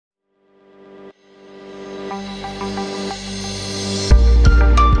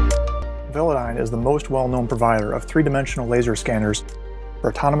is the most well-known provider of three-dimensional laser scanners for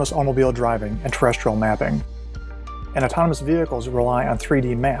autonomous automobile driving and terrestrial mapping. And autonomous vehicles rely on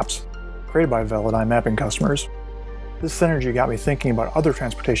 3D maps created by Velodyne mapping customers. This synergy got me thinking about other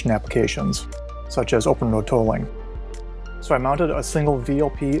transportation applications, such as open road tolling. So I mounted a single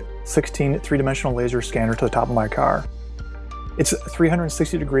VLP-16 three-dimensional laser scanner to the top of my car. Its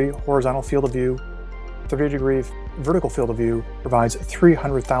 360-degree horizontal field of view, 30-degree vertical field of view provides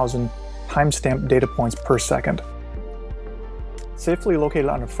 300,000 timestamped data points per second. Safely located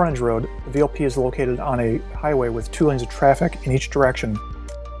on a frontage road, the VLP is located on a highway with 2 lanes of traffic in each direction,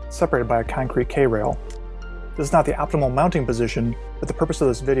 separated by a concrete K-rail. This is not the optimal mounting position, but the purpose of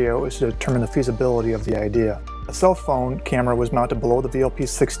this video is to determine the feasibility of the idea. A cell phone camera was mounted below the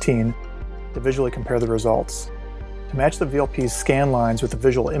VLP-16 to visually compare the results. To match the VLP's scan lines with the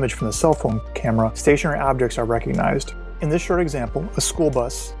visual image from the cell phone camera, stationary objects are recognized. In this short example, a school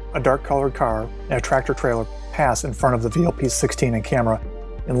bus, a dark-colored car, and a tractor-trailer pass in front of the VLP-16 and camera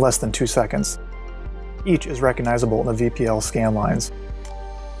in less than 2 seconds. Each is recognizable in the VPL scan lines.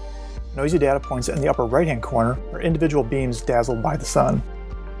 Noisy data points in the upper right-hand corner are individual beams dazzled by the sun.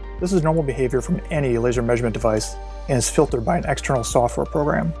 This is normal behavior from any laser measurement device and is filtered by an external software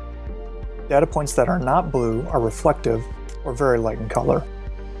program. Data points that are not blue are reflective or very light in color.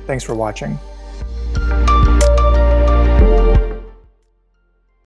 Thanks for watching.